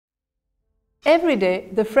Every day,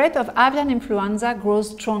 the threat of avian influenza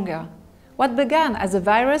grows stronger. What began as a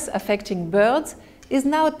virus affecting birds is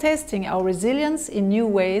now testing our resilience in new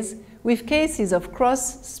ways with cases of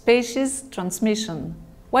cross-species transmission.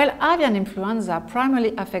 While avian influenza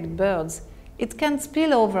primarily affects birds, it can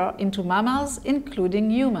spill over into mammals,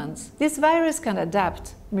 including humans. This virus can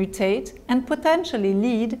adapt, mutate, and potentially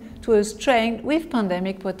lead to a strain with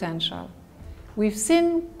pandemic potential. We've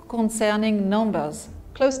seen concerning numbers.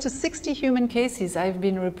 Close to 60 human cases have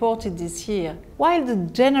been reported this year. While the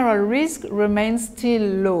general risk remains still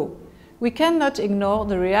low, we cannot ignore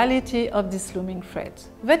the reality of this looming threat.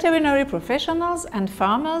 Veterinary professionals and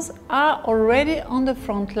farmers are already on the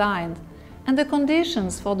front line, and the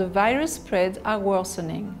conditions for the virus spread are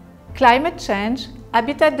worsening. Climate change,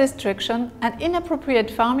 habitat destruction, and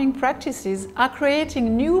inappropriate farming practices are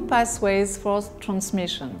creating new pathways for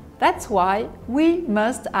transmission. That's why we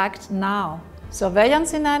must act now.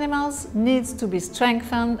 Surveillance in animals needs to be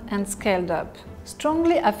strengthened and scaled up.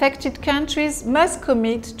 Strongly affected countries must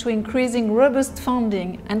commit to increasing robust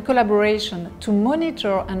funding and collaboration to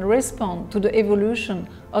monitor and respond to the evolution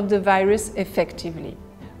of the virus effectively.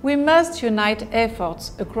 We must unite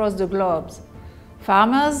efforts across the globe.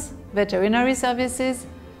 Farmers, veterinary services,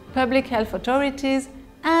 public health authorities,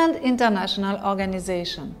 and international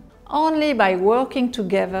organizations. Only by working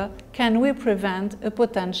together can we prevent a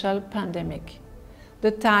potential pandemic.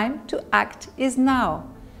 The time to act is now.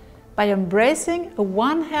 By embracing a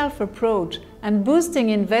One Health approach and boosting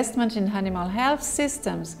investment in animal health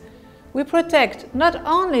systems, we protect not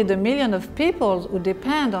only the millions of people who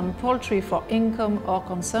depend on poultry for income or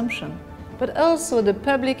consumption, but also the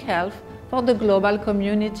public health for the global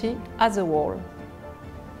community as a whole.